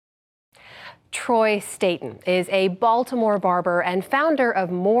Troy Staten is a Baltimore barber and founder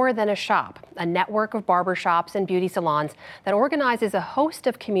of More Than a Shop, a network of barbershops and beauty salons that organizes a host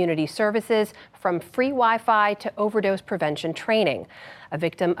of community services from free Wi-Fi to overdose prevention training. A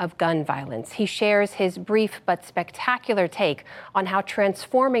victim of gun violence, he shares his brief but spectacular take on how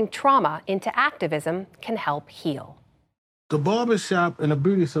transforming trauma into activism can help heal. The barbershop and the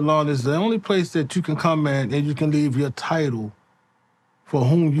beauty salon is the only place that you can come in and you can leave your title for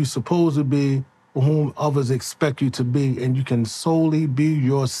whom you're supposed to be, for whom others expect you to be, and you can solely be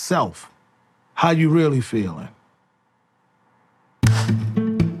yourself. How you really feeling?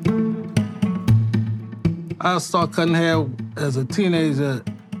 I started cutting hair as a teenager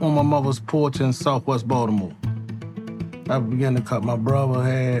on my mother's porch in Southwest Baltimore. I began to cut my brother's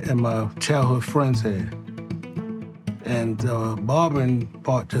hair and my childhood friend's hair. And the barbering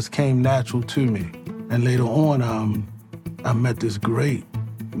part just came natural to me. And later on, I met this great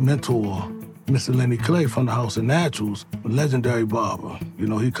mentor, Mr. Lenny Clay from the House of Naturals, a legendary barber. You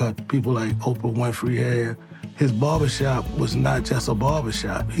know, he cut people like Oprah Winfrey hair. His barbershop was not just a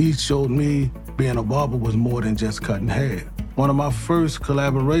barbershop. He showed me being a barber was more than just cutting hair. One of my first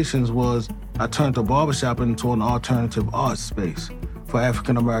collaborations was I turned the barbershop into an alternative art space for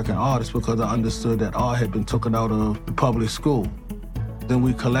African-American artists because I understood that art had been taken out of the public school. Then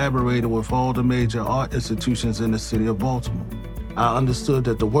we collaborated with all the major art institutions in the city of Baltimore. I understood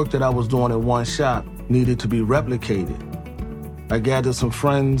that the work that I was doing in one shop needed to be replicated. I gathered some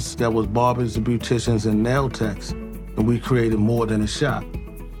friends that was barbers and beauticians and nail techs, and we created More Than a Shop.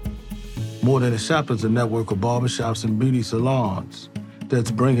 More Than a Shop is a network of barbershops and beauty salons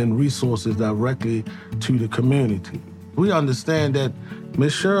that's bringing resources directly to the community. We understand that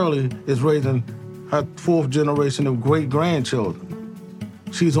Miss Shirley is raising her fourth generation of great-grandchildren.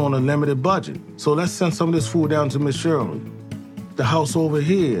 She's on a limited budget. So let's send some of this food down to Miss Shirley. The house over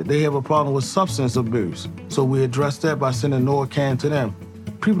here, they have a problem with substance abuse. So we address that by sending Norcan to them.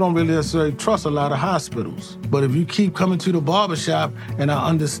 People don't really necessarily trust a lot of hospitals. But if you keep coming to the barbershop and I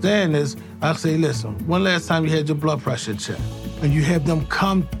understand this, I say, listen, when last time you had your blood pressure checked? And you have them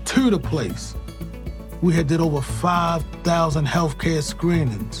come to the place. We had did over 5,000 healthcare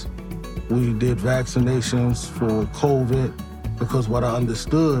screenings. We did vaccinations for COVID, because what I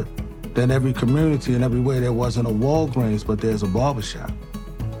understood, that in every community and everywhere there wasn't a Walgreens, but there's a barbershop.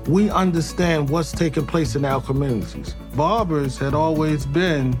 We understand what's taking place in our communities. Barbers had always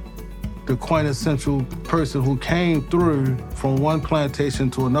been the quintessential person who came through from one plantation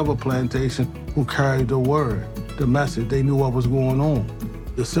to another plantation who carried the word, the message. They knew what was going on.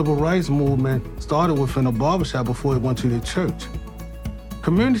 The civil rights movement started within a barbershop before it went to the church.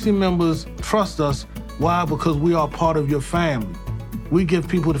 Community members trust us. Why? Because we are part of your family. We give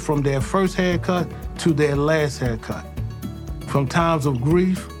people from their first haircut to their last haircut, from times of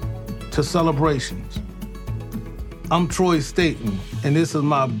grief to celebrations. I'm Troy Staten, and this is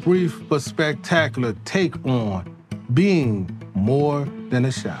my brief but spectacular take on being more than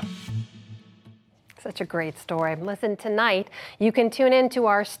a shop. Such a great story. Listen, tonight you can tune in to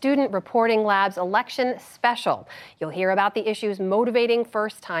our Student Reporting Lab's election special. You'll hear about the issues motivating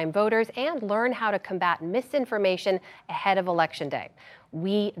first-time voters and learn how to combat misinformation ahead of Election Day.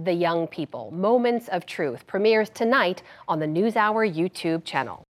 We the Young People, Moments of Truth, premieres tonight on the NewsHour YouTube channel.